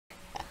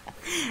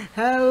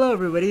Hello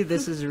everybody,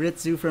 this is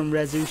Rezzu from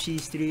Rezzu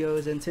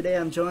Studios, and today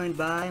I'm joined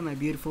by my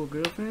beautiful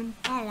girlfriend.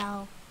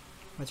 Hello.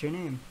 What's your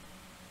name?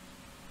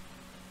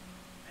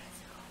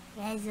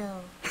 Rezzu.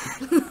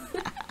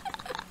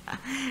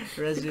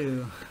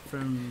 Rezzu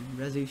from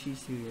Rezzu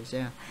Studios,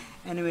 yeah.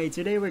 Anyway,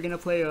 today we're gonna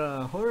play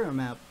a horror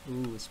map.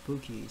 Ooh,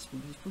 spooky.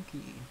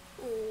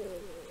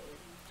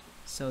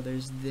 So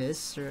there's this,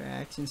 Sir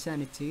Axe,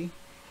 Insanity,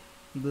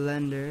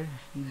 Blender,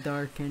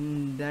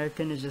 Darken.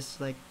 Darken is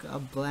just like a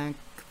blank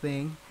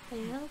thing. I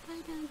hope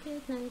I don't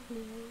get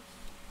nightmares.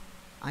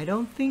 I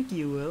don't think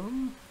you will.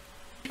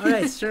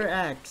 Alright, Sir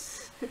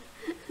Axe.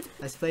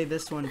 Let's play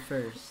this one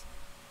first.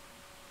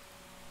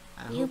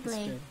 I You hope it's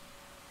play. good.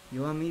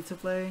 You want me to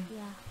play?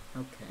 Yeah,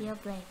 Okay. you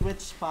play. Which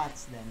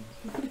spots then?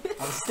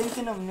 I was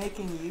thinking of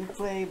making you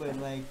play, but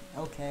like,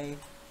 okay,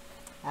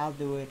 I'll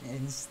do it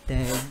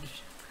instead.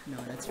 No,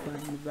 that's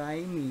fine by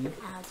me.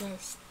 I'll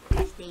just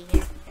stay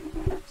here.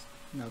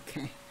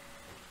 Okay.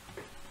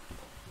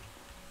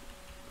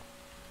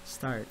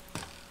 Start.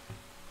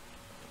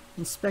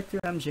 Inspector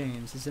M.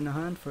 James is in a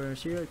hunt for a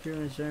serial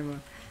killer in Sherma.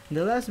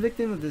 The last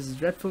victim of this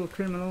dreadful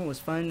criminal was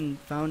found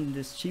in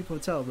this cheap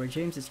hotel where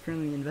James is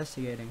currently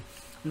investigating.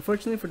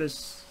 Unfortunately for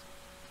this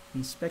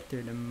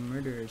inspector, the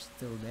murderer is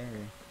still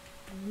there.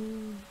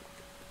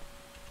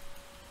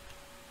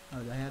 Oh,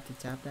 do I have to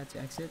tap that to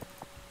exit?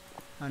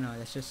 Oh no,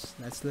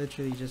 that's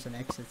literally just an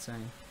exit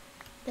sign.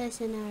 There's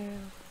an arrow.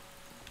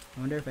 I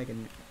wonder if I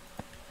can...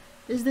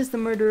 Is this the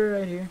murderer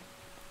right here?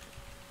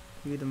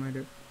 You the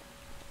murderer?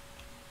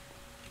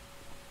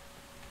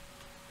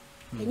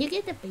 Can you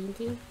get the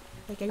painting?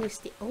 Like, can you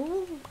stay?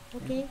 Oh,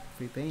 okay. Yeah,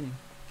 free painting.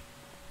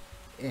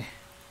 Yeah.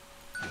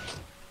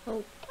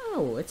 Oh.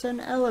 Oh, it's an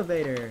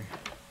elevator.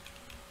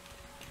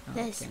 Oh,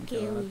 That's can't go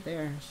scary. up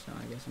there, so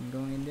I guess I'm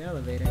going in the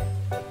elevator.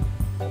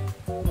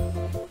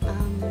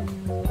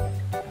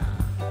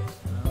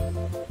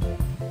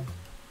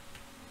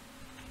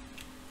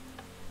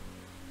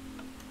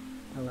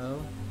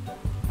 Hello?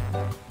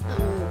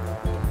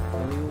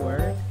 Will you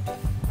work?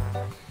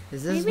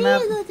 Is this Maybe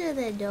map... you go to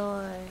the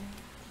door.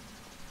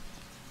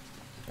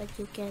 But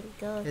you can't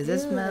go Is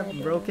this through map the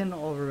door. broken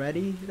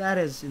already? That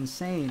is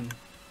insane.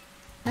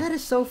 That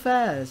is so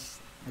fast.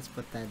 Let's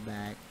put that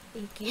back.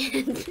 You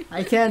can't.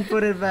 I can't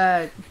put it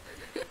back.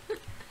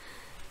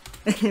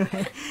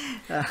 Anyway,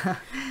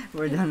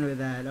 we're done with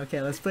that.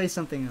 Okay, let's play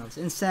something else.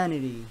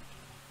 Insanity.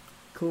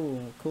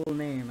 Cool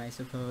name, I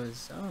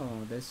suppose. Oh,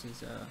 this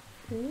is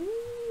Ooh.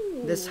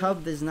 this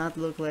hub does not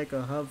look like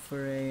a hub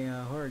for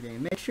a horror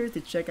game. Make sure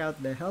to check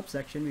out the help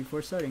section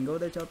before starting. Go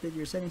there to update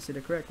your settings to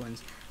the correct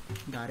ones.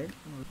 Got it.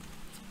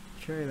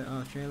 Trailer.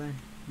 Oh, trailer.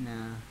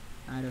 Nah,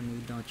 I don't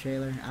need no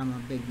trailer. I'm a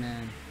big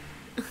man.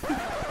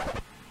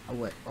 Oh,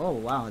 what? Oh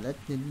wow,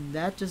 did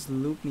that just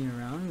loop me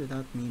around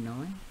without me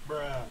knowing?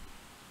 Bruh.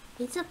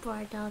 It's a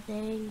portal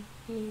thing.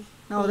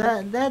 No,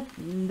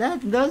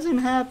 that doesn't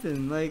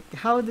happen. Like,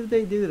 how did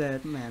they do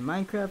that, man?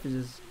 Minecraft is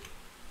just...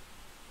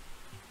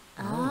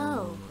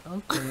 Oh.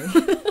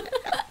 Okay.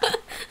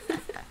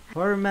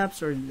 Horror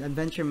maps or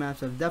adventure maps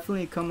have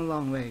definitely come a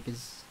long way,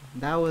 because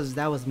that was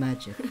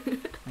magic.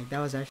 Like, that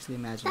was actually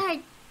magic. Start.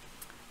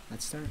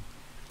 Let's start.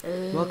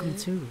 Welcome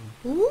to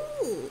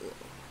Ooh.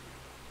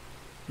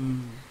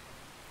 an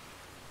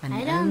I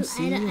don't-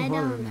 MC I don't-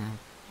 horror map.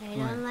 I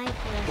What? don't like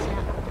the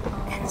sound.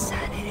 Oh,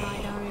 Insanity. No,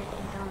 I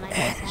don't like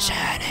the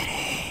sound.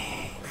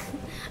 Insanity.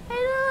 I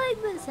don't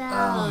like the Oh,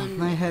 sound.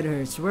 my head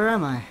hurts. Where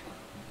am I?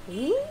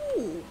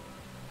 Ooh.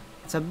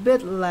 It's a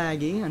bit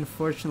laggy,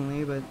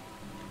 unfortunately, but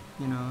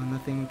you know,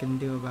 nothing we can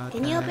do about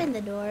Can that. you open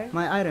the door?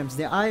 My items,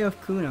 the Eye of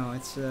Kuno.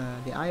 It's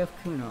the Eye of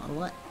Kuno.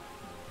 What?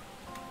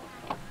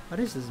 What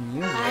is this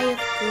music? Eye of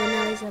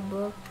Kuno is a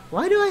book.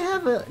 Why do I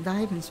have a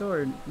diamond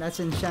sword? That's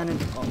enchanted.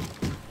 Oh,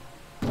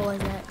 What was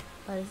that?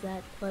 What is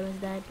that? What was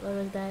that? What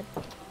was that?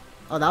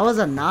 oh, that was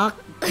a knock.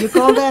 You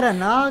call that a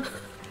knock?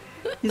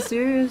 You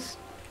serious?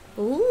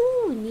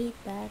 Ooh, neat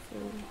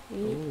bathroom.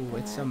 Neat Oh,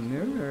 it's a bathroom.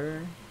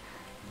 mirror.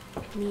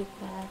 Neat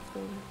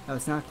bathroom. Oh,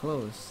 it's not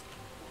closed.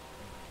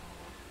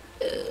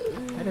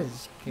 That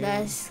is scary.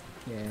 That's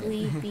Yeah.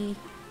 creepy.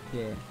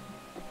 Yeah.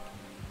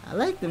 I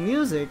like the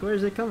music. Where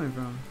is it coming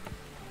from?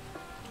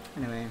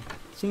 Anyway,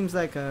 seems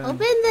like a... Open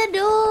the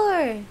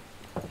door!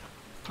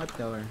 What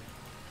door?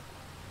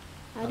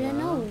 I don't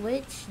know Hello?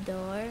 which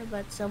door,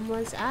 but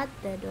someone's at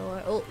the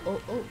door. Oh,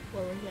 what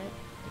was that?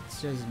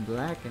 It's just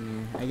black in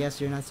here. I guess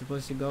you're not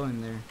supposed to go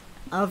in there.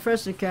 I'll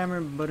press the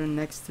camera button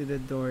next to the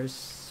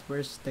doors.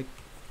 Where's the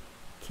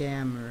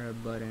camera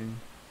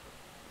button?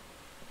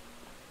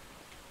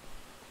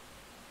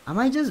 Am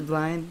I just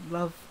blind,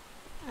 love?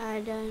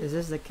 I don't... Is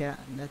this the cat?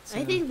 That's.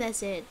 I think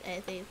that's it.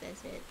 I think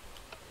that's it.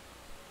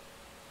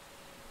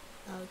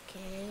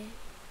 Okay.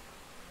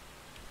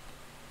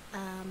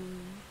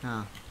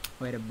 Ah,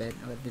 wait a bit.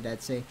 What did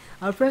that say?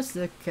 I'll press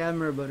the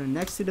camera button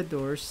next to the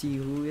door. See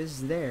who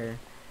is there.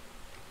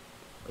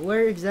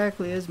 Where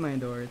exactly is my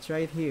door? It's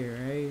right here,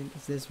 right?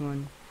 It's this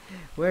one.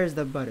 Where's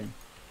the button?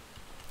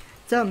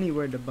 Tell me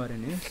where the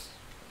button is.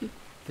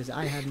 Because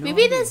I have no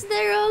Maybe idea. that's the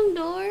wrong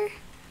door.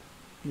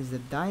 This is the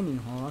dining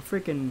hall. A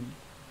freaking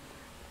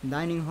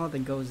dining hall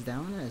that goes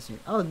down. That's it.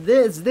 Oh,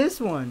 this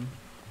one.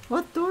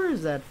 What door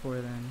is that for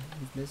then?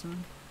 Is this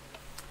one?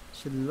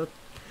 Should look.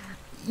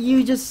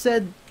 You just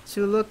said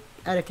to look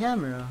at a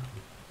camera.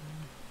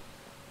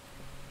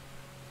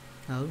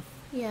 Oh.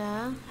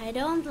 Yeah, I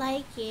don't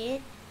like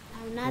it.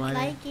 I'm not Why?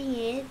 liking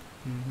it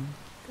Mm-hmm.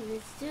 because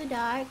it's too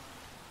dark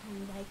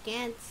and I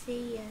can't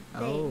see a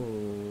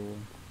thing.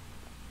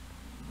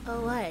 Oh.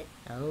 Oh, what?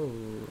 Oh.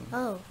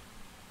 Oh.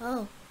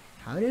 Oh.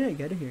 How did I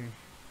get here?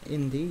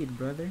 Indeed,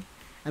 brother.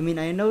 I mean,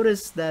 I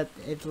noticed that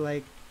it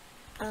like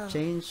Oh.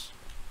 changed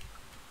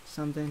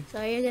something. So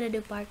you're gonna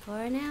do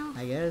parkour now?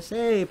 I guess.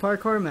 Hey,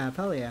 parkour map.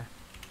 Hell yeah.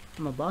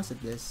 I'm a boss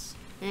at this.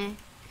 Eh.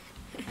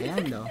 I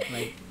am though.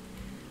 Like,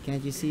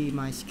 can't you see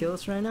my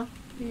skills right now?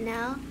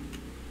 No.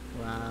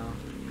 Wow.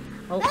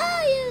 Oh.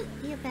 Oh,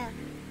 you fell.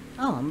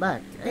 Oh, I'm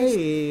back. This-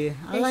 Hey,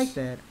 I this- like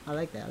that. I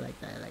like that. I like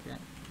that. I like that.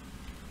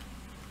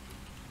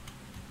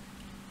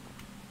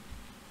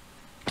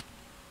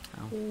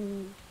 Oh.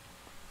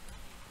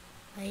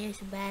 Why are you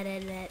so bad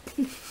at that?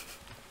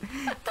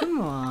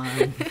 Come on.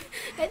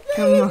 I thought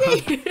Come you on.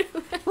 said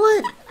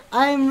What?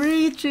 I'm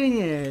reaching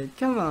it.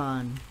 Come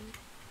on.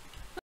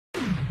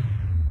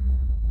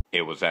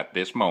 It was at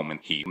this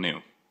moment he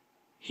knew.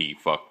 He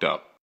fucked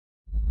up.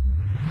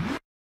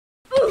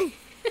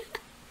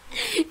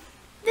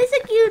 That's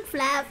a cute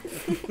flap.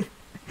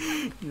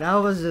 That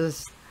was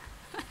just.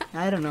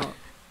 I don't know.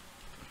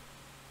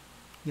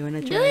 You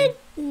wanna Do try? it?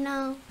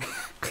 No.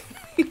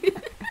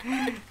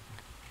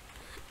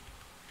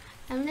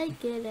 I'm not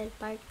good at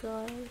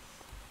parkour.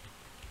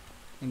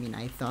 I mean,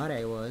 I thought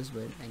I was,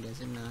 but I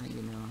guess I'm not,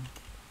 you know.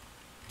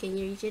 Can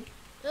you reach it?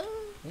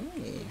 Oh.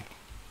 Hey.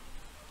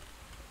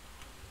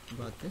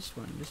 About this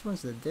one. This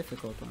one's the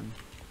difficult one.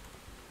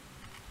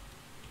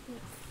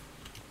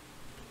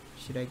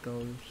 Should I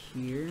go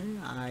here?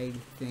 I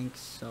think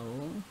so.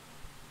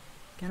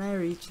 Can I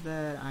reach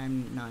that?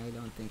 No, I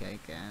don't think I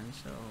can,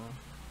 so.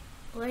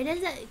 Where does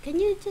that? Can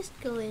you just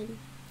go in?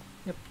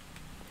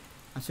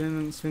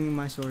 I'm swinging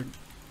my sword.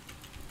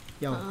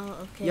 Yo.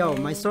 Oh, okay. Yo,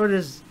 my sword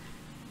is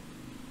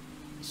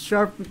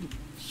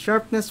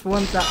sharpness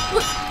 1000.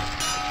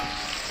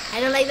 I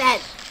don't like that.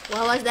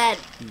 What was that?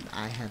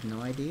 I have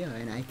no idea,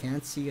 and I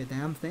can't see a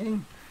damn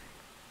thing.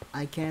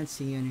 I can't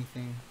see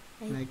anything.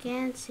 I Like-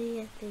 can't see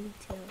a thing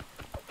too.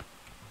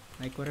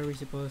 Like, what are we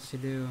supposed to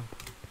do?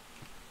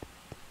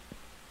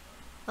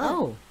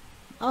 Oh.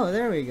 Oh,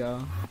 there we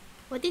go.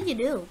 What did you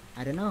do?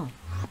 I don't know.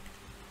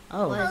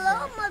 Oh. What?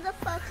 Hello,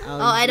 motherfucker. Oh,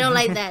 Oh, I don't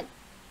like that.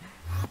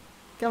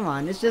 Come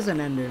on, it's just an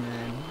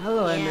Enderman.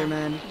 Hello, Yeah,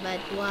 Enderman. But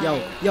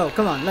why? Yo,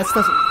 come on, let's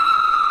toss it.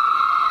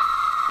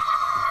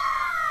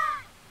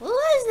 What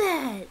was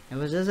that? It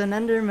was just an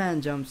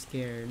Enderman jump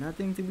scare.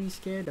 Nothing to be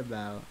scared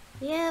about.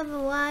 Yeah,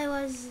 but why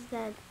was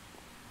that?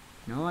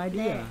 No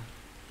idea. There.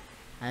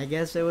 I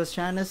guess it was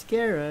trying to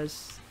scare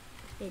us.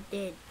 It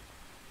did.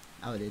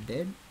 Oh, they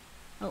did?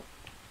 Oh.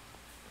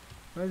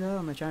 Where the hell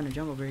am I trying to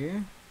jump over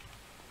here?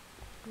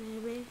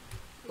 Maybe.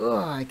 Oh,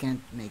 I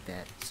can't make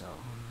that, so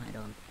I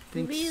don't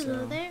think Maybe you so.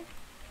 go there.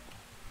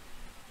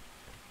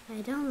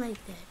 I don't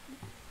like that.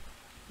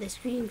 The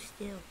scream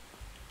still.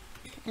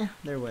 Yeah,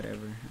 they're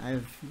whatever.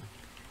 I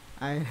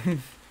I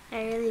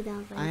really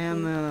don't like I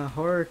am it. a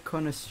horror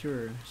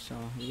connoisseur, so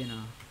you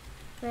know.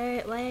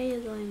 Why are you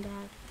going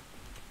back?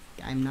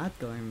 I'm not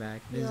going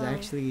back. This is You are.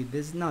 actually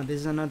this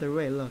is another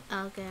way. Look,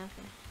 Oh, okay,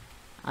 okay.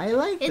 I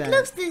like It that.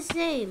 looks the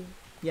same.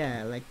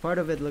 Yeah, like part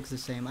of it looks the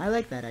same. I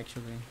like that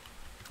actually.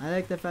 I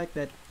like the fact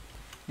that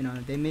you know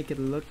they make it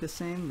look the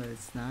same, but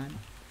it's not.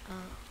 Oh.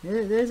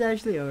 There's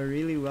actually a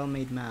really well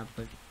made map,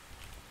 but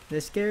the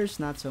scares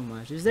not so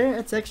much. Is there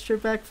a texture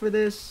pack for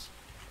this?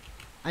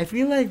 I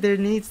feel like there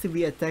needs to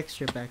be a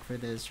texture pack for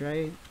this,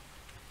 right?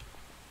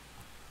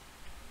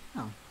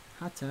 Oh,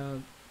 hot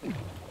tub.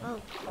 Oh.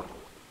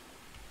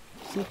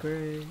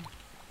 Secret.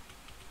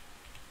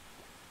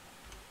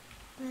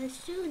 But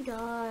it's too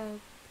dark.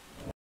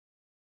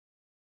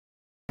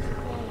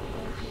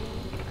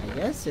 I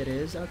guess it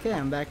is. Okay,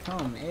 I'm back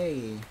home.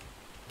 Hey.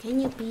 Can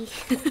you pee?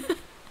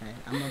 Right,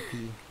 I'm a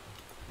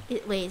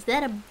pee. Wait, is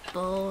that a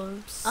bowl?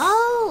 There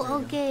Oh, you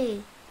go.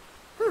 okay.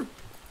 Huh.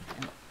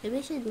 Maybe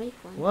I should make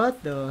one.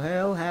 What the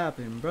hell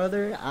happened,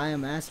 brother? I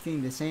am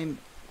asking the same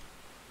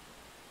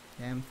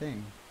damn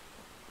thing.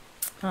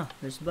 Huh,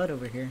 there's blood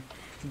over here.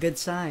 Good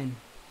sign.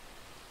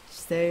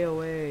 Stay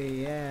away.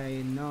 Yeah,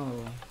 you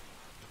know.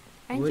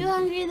 Aren't Would- you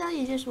hungry though?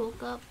 You just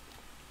woke up.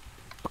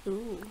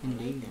 Ooh, I like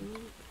Indeed. the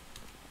meat.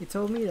 You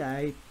told me that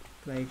I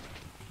like.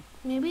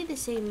 Maybe the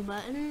same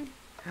button.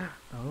 Oh.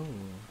 Oh,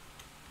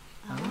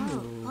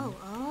 Oh. oh,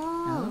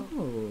 oh.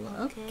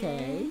 Oh. Okay.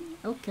 Okay.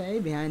 Okay.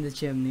 Behind the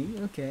chimney.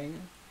 Okay.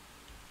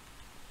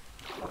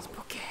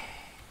 Spooky.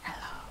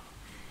 Hello.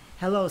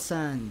 Hello,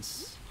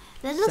 sons.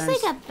 That looks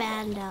Sans- like a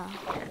panda.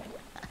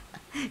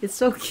 It's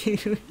so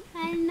cute.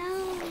 I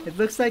know. It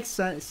looks like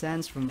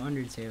Sans from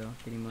Undertale,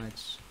 pretty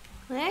much.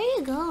 Where are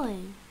you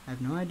going? I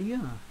have no idea.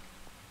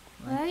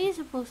 Where are you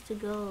supposed to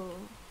go?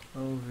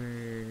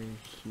 over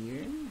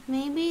here.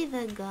 Maybe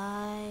the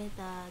guy,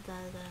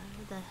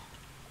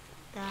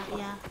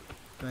 yeah.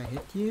 Do I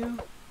hit you?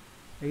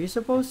 Are you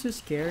supposed to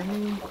scare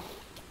me?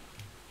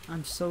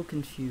 I'm so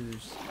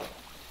confused.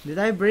 Did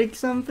I break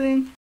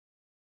something?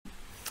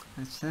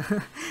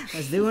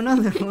 Let's do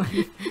another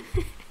one.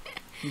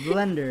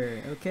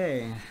 Blender.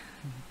 Okay.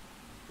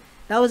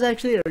 That was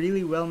actually a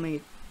really well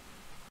made.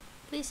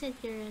 Please set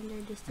your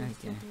render distance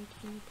Okay. to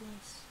 13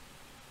 plus.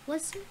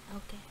 What's it?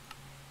 Okay.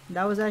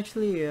 That was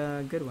actually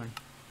a good one.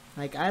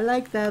 Like, I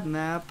like that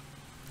map,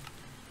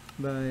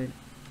 but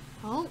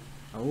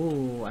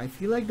Oh, I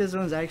feel like this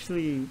one's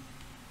actually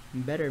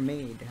better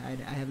made. I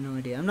have no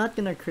idea. I'm not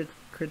gonna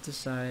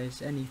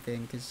criticize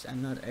anything because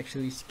I'm not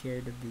actually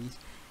scared of these.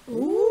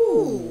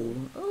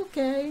 Ooh.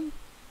 Okay.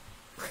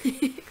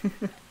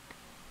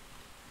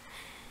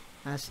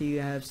 I see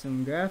you have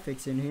some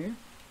graphics in here.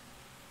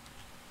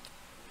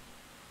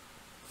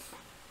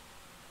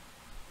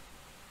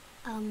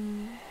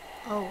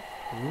 Oh.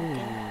 Ooh.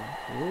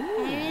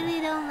 I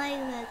really don't like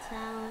that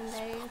sound.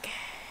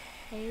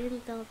 I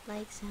really don't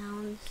like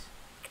sounds.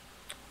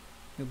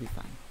 You'll be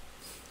fine.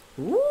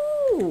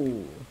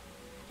 Ooh.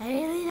 I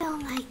really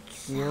don't like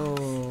sounds.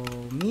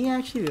 Whoa. Me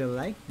actually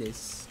like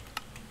this.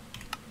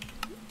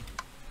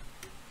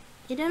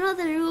 You don't know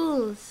the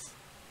rules.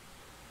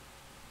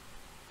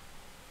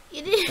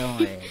 You didn't. Don't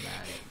worry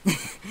about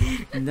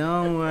it.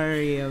 Don't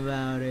worry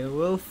about it.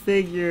 We'll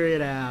figure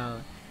it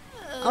out.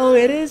 Oh,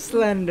 it is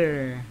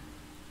Slender.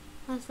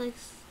 I was like,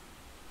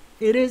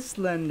 It is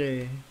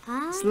Slender.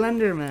 ah?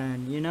 Slender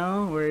Man, you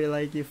know, where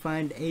like you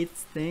find 8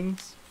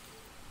 things.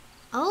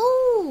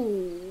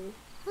 Oh,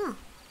 huh.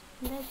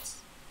 That's.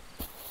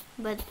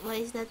 But why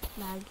is that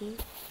laggy?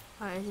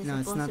 Or is it No,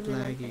 it's supposed not to be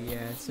like laggy. that?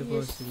 Yeah, it's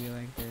supposed to be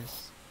like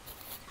this.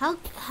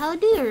 How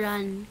do you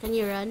run? Can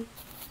you run?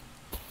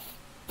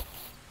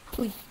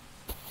 Uy,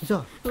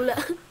 So, wala.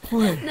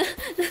 what?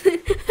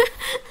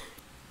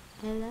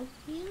 I love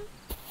you.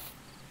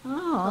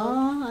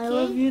 Oh, I Okay.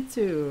 love you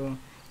too.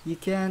 You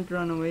can't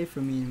run away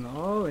from me anymore.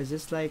 Oh, is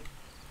this like?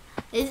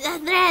 Is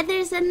that there?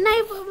 There's a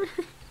knife over.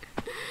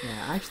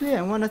 Yeah, actually,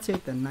 I want to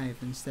take the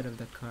knife instead of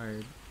the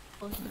card.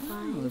 Supposed to Oh,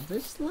 find.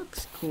 this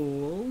looks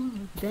cool.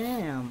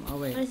 Damn. Oh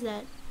What wait, is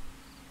that?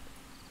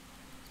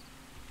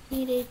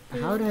 Needed.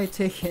 how do I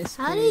take his?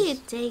 How do you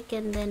take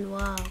and then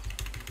wow?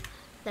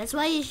 That's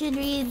why you should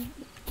read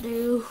the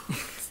rules.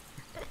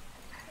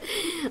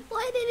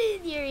 Why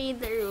didn't you read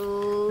the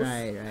rules?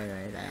 Right.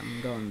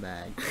 I'm going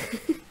back.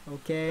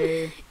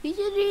 Okay. You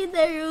should read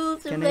the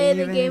rules to Can I play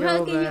the even game. How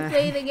go can you back?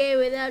 play the game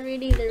without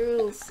reading the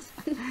rules?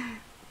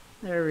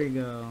 There we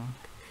go.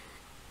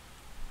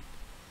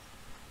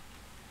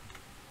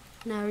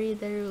 Now read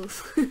the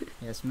rules.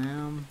 Yes,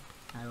 ma'am.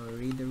 I will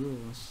read the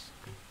rules.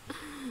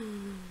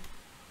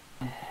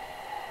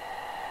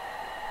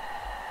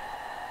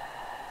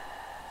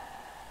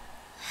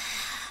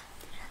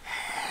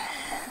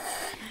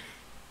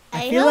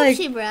 I feel hope like-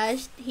 she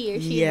brushed. He or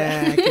she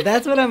Yeah, brushed.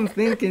 that's what I'm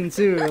thinking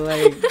too.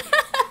 Like,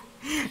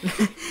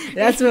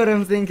 that's what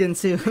I'm thinking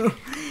too.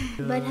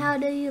 But how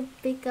do you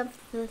pick up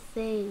the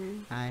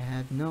thing? I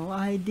have no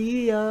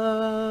idea.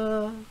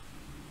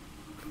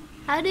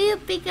 How do you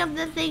pick up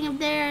the thing if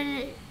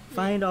they're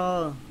Find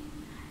all.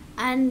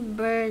 and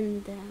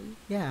burn them?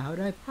 Yeah, how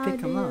do I How pick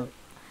do them you- up?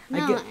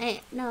 No,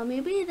 get- no.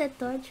 Maybe the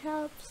torch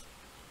helps.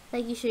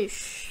 Like you should.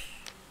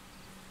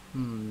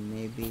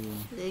 Maybe.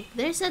 Like,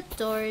 there's a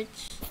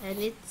torch and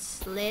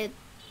it's lit.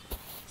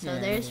 So Yeah,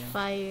 there's yeah.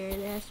 fire.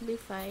 There has to be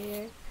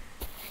fire.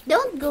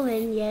 Don't go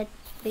in yet,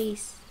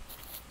 please.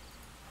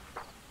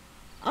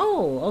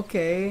 Oh,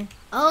 okay.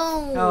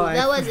 Oh, Oh,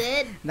 that was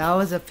it. That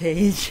was a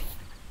page.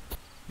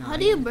 No, How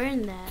do you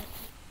burn that?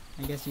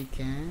 I guess you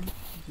can.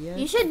 Yeah.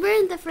 You should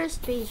burn the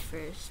first page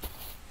first.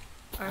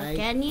 Or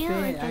can you?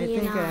 Or can I you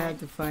think not? I have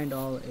to find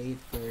all 8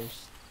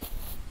 first.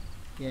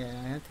 Yeah,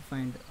 I have to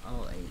find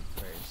all 8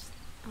 first.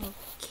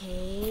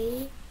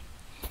 Okay.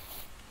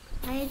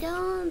 I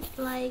don't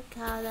like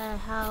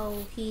how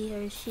he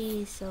or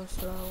she is so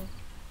slow.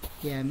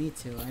 Yeah, me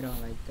too. I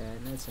don't like that.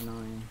 That's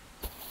annoying.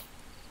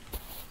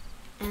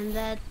 And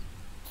that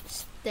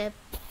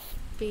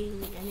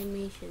stepping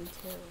animation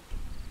too.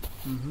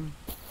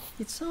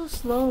 It's so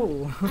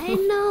slow. I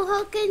know,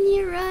 how can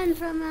you run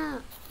from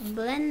a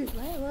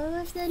what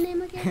was the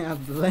name again? A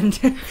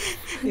blender.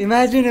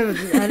 Imagine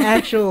if an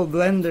actual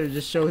blender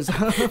just shows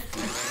up.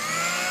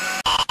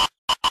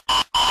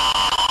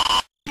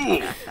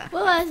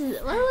 What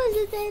was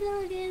the title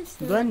again?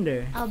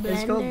 Blender. Oh,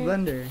 It's called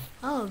Blender. Blender.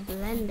 Oh,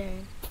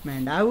 Blender.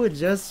 Man, I would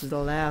just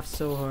laugh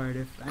so hard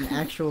if an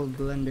actual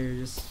blender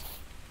just,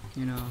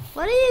 you know,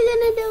 What are you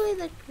gonna do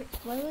with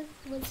what?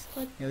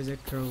 it was a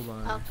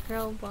crowbar. A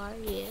crowbar,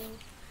 yeah.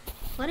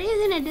 What are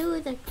you gonna do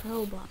with a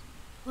crowbar?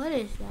 What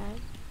is that?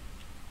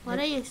 What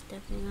are you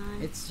stepping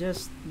on? It's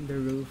just the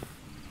roof.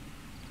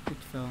 It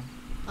fell.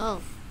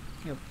 Oh,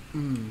 Yep.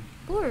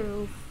 poor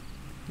roof.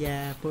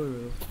 Yeah, poor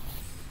roof.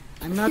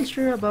 I'm not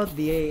sure about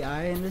the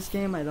AI in this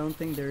game. I don't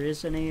think there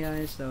is an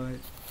AI, so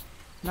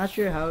not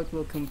sure how it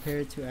will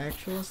compare to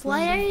actual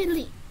Why are Slender.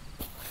 you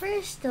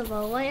First of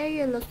all, why are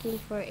you looking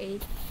for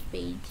 8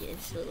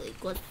 pages? So like,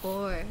 what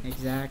for?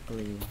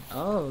 Exactly.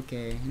 Oh,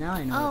 okay. Now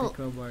I know what Oh. the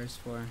crowbar is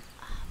for.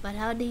 But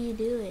how do you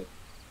do it?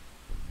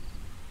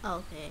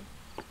 Okay.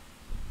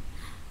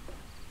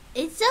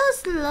 It's so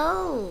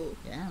slow.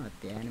 Yeah, but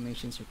the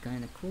animations are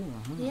kind of cool,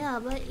 huh? Yeah,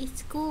 but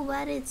it's cool,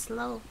 but it's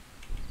slow.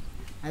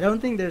 I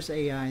don't think there's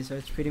AI, so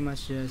it's pretty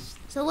much just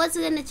So what's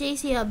gonna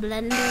chase you? A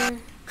blender?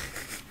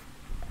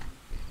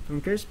 from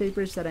cursed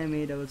papers that I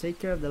made. I will take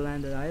care of the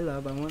land that I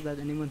love. I won't let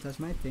anyone touch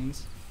my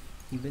things,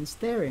 even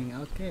staring.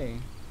 Okay.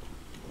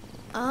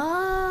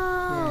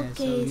 Oh, Yeah,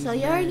 okay. so So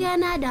he's you're bad.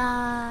 gonna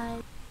die.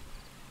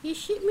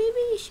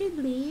 Maybe you should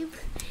leave.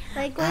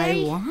 Like, why are I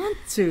you, want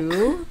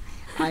to.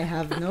 I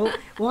have no.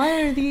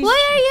 Why are these? why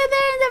are you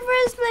there in the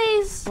first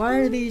place? Why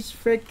are these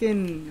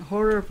freaking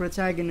horror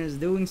protagonists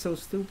doing so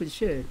stupid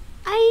shit?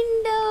 I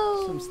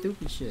know. Some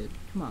stupid shit.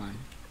 Come on.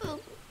 Oh,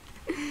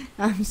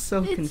 I'm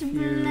so it's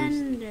confused.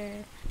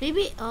 blender.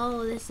 Maybe.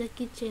 Oh, there's the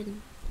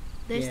kitchen.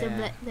 There's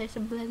Yeah. there's a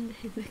blender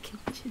in the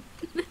kitchen.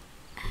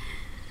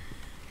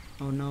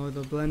 Oh no,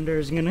 the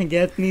blender's gonna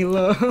get me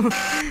low.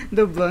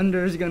 The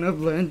blender's gonna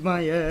blend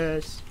my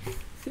ass.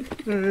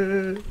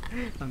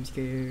 I'm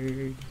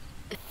scared.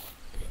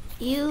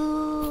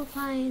 You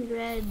find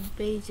red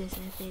pages,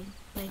 I think,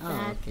 like Oh,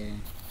 that. okay.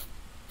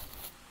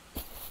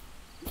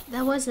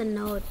 That was a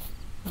note.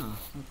 Oh,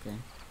 okay.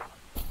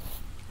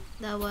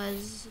 That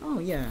was. Oh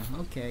yeah,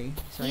 okay.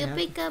 So You I have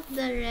pick up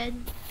the red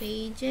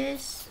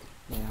pages,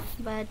 yeah.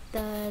 but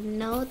the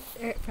note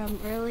from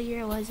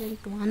earlier wasn't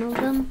one of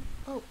them.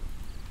 Oh.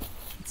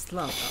 It's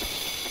locked.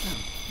 Oh,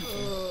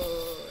 okay.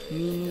 Oh. We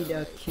need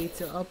a key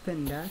to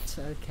open that.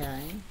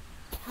 Okay.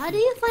 How do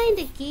you find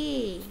the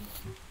key?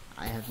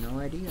 I have no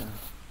idea.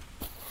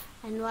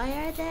 And why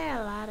are there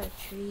a lot of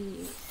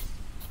trees?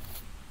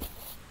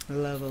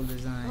 Level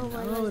design. Oh,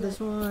 what Oh, was this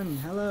it? one.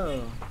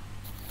 Hello.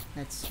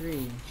 That's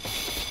 3.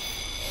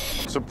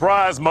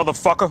 Surprise,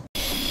 motherfucker!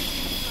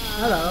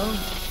 Hello.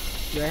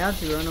 Do I have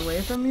to run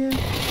away from you?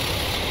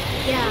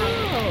 Yeah.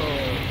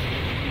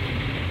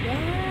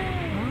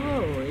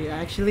 Oh. Oh, it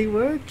actually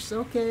works.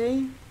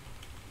 Okay.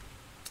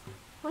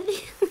 What do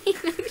you mean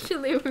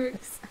actually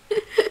works?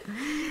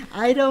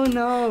 I don't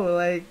know.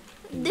 Like,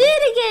 Do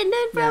it again,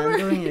 then yeah, I'm probably.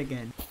 doing it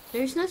again.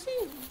 There's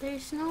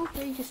no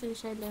pages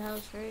inside the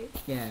house, right?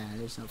 Yeah,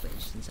 there's no page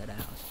inside the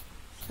house.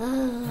 Oh,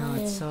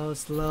 No, it's so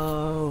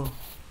slow.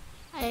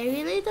 I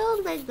really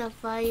don't like the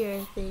fire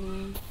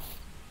thing.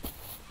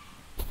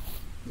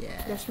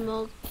 Yeah. The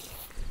smoke.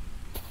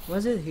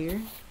 Was it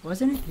here?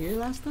 Wasn't it here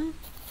last time?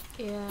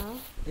 Yeah.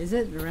 Is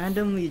it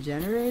randomly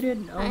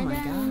generated? Oh I my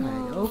don't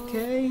god. know.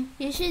 Okay.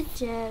 You should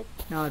check.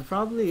 No, it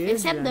probably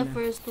is. Except the random.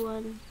 first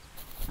one.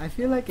 I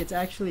feel like it's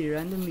actually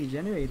randomly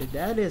generated.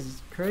 That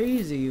is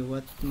crazy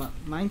what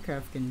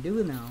Minecraft can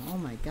do now. Oh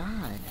my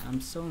god.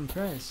 I'm so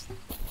impressed.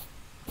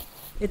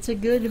 It's a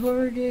good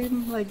horror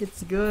game. Like,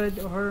 it's good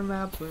horror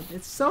map, but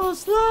it's so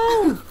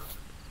slow.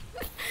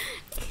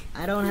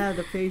 I don't have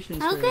the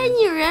patience How for can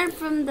it. you run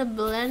from the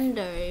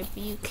blender if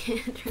you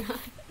can't run?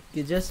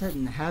 You just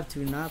have to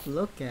not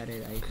look at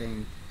it, I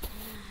think.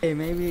 Hey,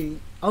 maybe...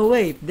 Oh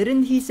wait,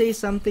 didn't he say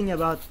something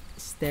about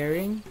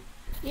staring?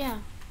 Yeah.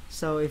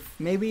 So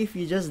maybe if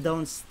you just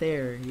don't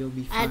stare, you'll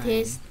be fine. At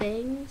his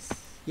things.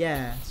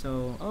 Yeah,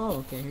 so... Oh,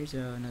 okay, here's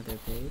another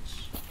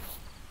page.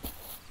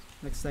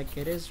 Looks like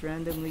it is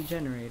randomly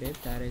generated.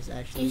 That is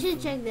actually You should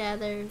cool. check the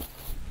other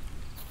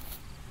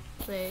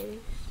place.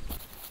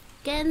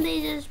 Can they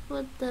just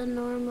put the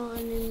normal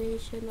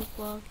animation of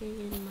walking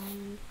in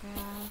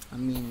Minecraft? I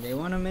mean, they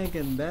want to make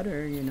it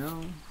better, you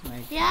know?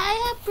 Like, Yeah,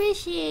 I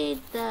appreciate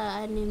the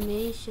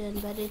animation,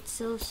 but it's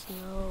so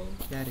slow.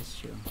 that is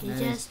true. You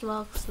That is- just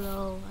walk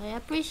slow. I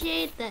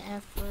appreciate the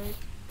effort.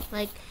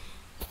 Like,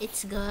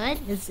 it's good.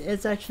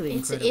 It's actually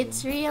incredible.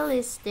 It's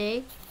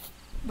realistic,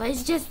 but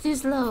it's just too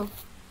slow.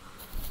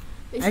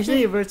 It's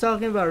Actually, too- if we're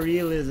talking about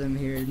realism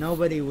here,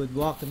 nobody would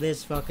walk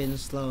this fucking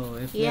slow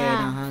if they're in a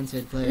Yeah.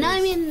 haunted place. no,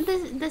 I mean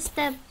the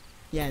step,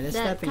 yeah, the the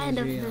stepping kind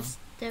is of real. the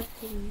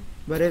stepping.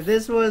 But if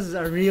this was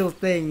a real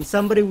thing,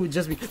 somebody would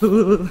just be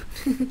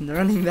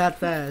running that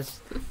fast.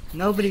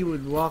 Nobody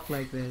would walk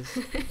like this.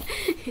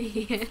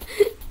 Yeah.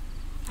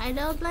 I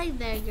don't like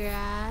the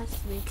grass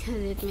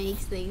because it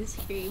makes things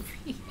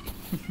creepy.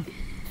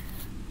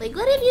 Like,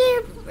 what if you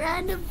hear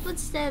random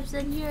footsteps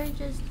and you're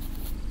just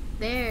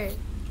there,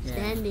 Yeah.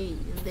 standing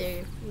in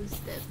their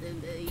footsteps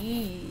and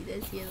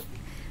that's yellow.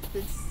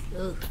 That's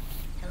hello.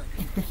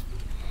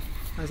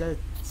 How's that?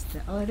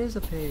 Oh, it is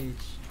a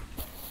page.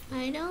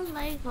 I don't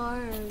like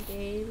horror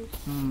games.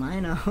 I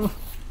know.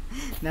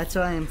 That's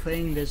why I'm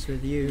playing this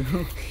with you.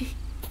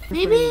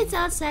 Maybe it's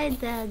outside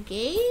the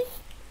gate.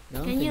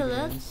 Don't Can think you it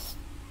look? is.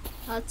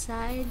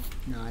 Outside.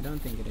 No, I don't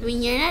think it is. I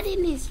mean, you're not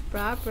in his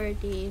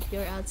property if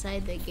you're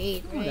outside the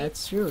gate, Oh, right?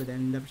 that's true.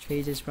 Then the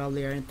pages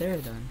probably aren't there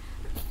then.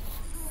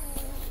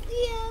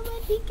 Yeah,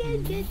 but he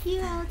can't get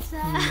you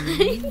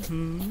outside.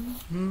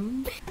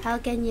 Hmm. How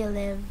can you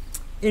live?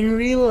 In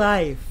real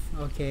life,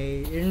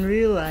 okay? In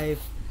real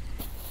life,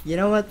 you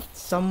know what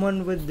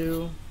someone would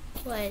do?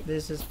 What?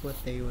 This is what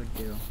they would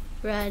do.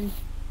 Run.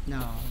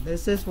 No,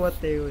 this is what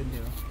they would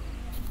do.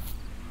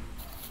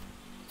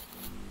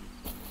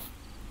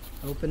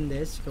 Open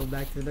this, go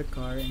back to the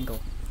car, and go.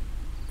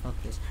 Fuck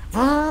this.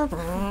 Yeah,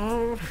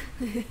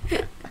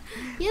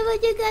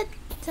 but you got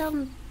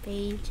some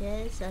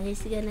pages, so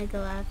he's gonna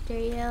go after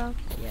you.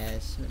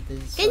 Yes,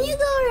 this is Can so, you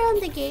go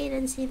around the gate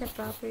and see the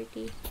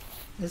property?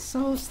 It's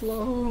so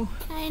slow.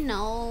 I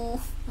know.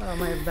 Oh,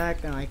 my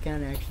back now. I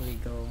can't actually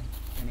go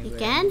anywhere.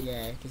 can?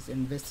 Yeah, because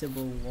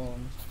invisible walls.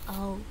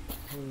 Oh,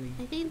 Holy.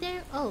 I think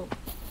they're. Oh,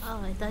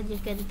 I thought you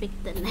can pick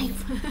the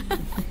knife.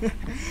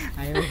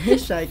 I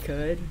wish I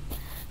could.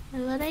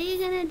 What are you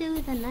gonna do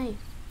with the knife?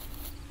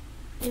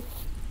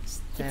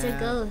 It's a Stab.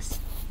 ghost.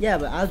 Yeah,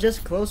 but I'll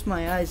just close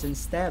my eyes and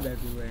stab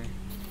everywhere.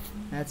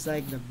 That's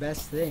like the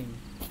best thing.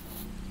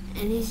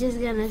 And he's just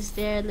gonna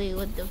stare like,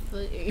 what the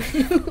fuck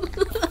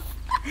are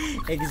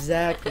you?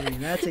 Exactly.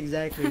 That's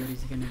exactly what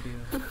he's gonna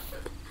do.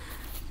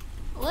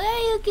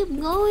 Why you keep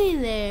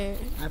going there?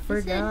 I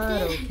forgot,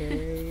 there.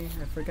 okay?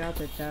 I forgot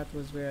that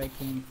was where I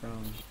came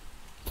from.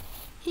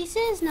 He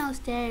says no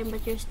staring,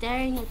 but you're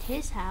staring at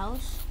his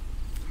house.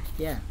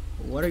 Yeah.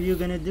 What are you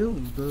gonna do,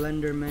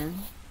 Blender Man?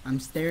 I'm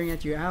staring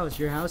at your house.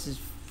 Your house is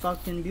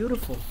fucking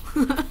beautiful.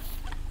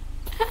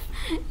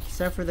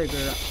 Except for the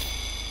garage.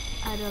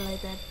 I don't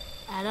like that.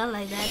 I don't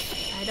like that.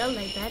 I don't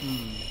like that.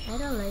 I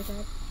don't like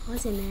that.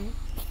 What's in there?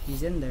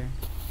 He's in there.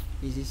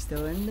 Is he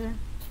still in there?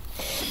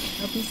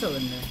 Oh, he's still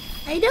in there.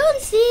 I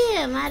don't see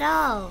him at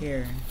all.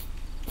 Here.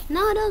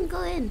 No, don't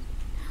go in.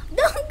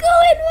 Don't go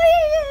in. Why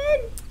are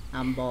you in?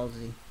 I'm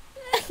ballsy.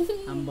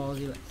 I'm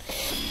ballsy.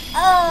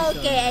 Oh,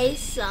 okay, I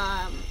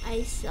saw him.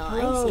 I see.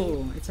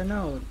 Oh, it's a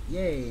note.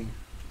 Yay.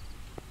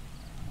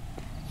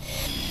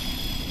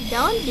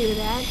 Don't do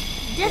that.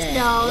 Just Yeah.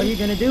 don't. What are you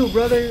gonna do,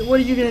 brother? What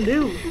are you gonna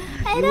do?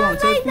 I You don't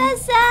won't like take me? the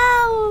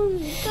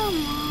sound.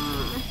 Come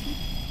on.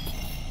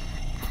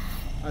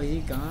 Oh, is he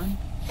gone?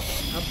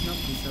 Oh, no,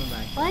 he's still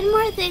back. One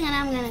more thing and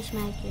I'm gonna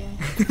smack you.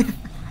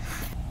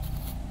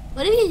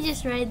 What if you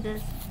just ride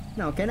this?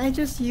 No, can I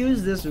just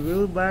use this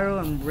wheelbarrow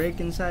and break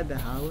inside the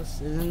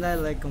house? Isn't that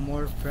like a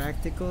more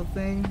practical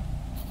thing?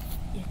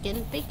 You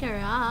can pick a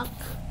rock.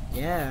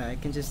 Yeah, I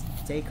can just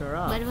take her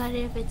off. But what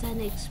if it's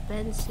an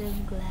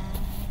expensive glass?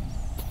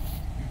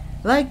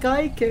 Like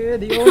I care,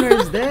 the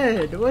owner's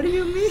dead. What do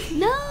you mean?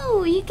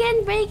 No, you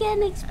can break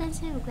an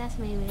expensive glass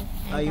maybe.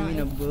 Oh, you mean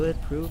a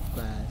bulletproof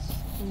glass?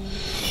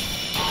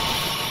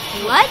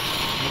 What?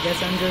 I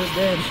guess Andrew's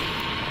dead.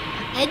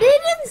 I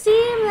didn't see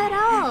him at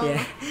all.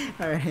 Yeah.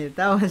 Alright,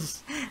 that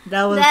was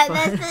fun.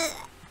 That's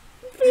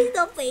Please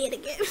don't play it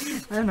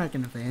again. I'm not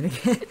gonna play it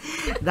again.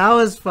 That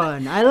was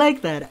fun. I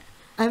like that.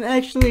 I'm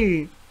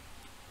actually...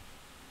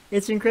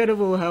 It's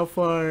incredible how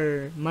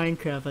far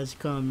Minecraft has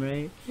come,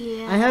 right?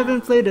 Yeah. I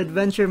haven't played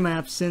adventure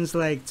maps since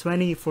like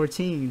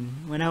 2014,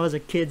 when I was a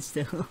kid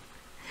still.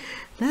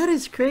 That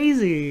is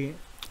crazy.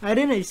 I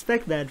didn't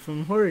expect that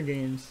from horror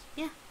games.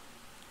 Yeah.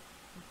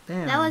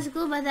 Damn. That was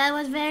cool, but that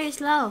was very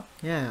slow.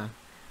 Yeah.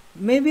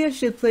 Maybe I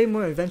should play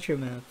more adventure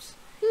maps.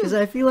 Because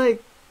I feel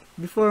like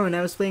before when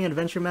I was playing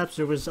adventure maps,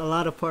 there was a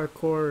lot of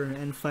parkour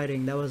and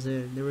fighting. That was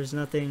it. There was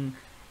nothing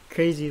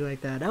crazy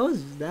like that. That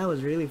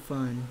was really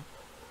fun.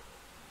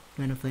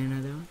 You wanna play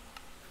another one?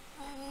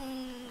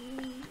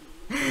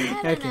 I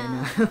don't Okay,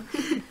 know. now.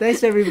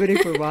 Thanks everybody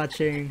for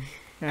watching.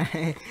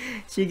 Alright.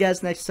 See you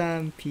guys next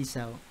time. Peace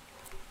out.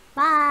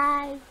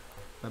 Bye.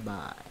 Bye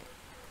bye.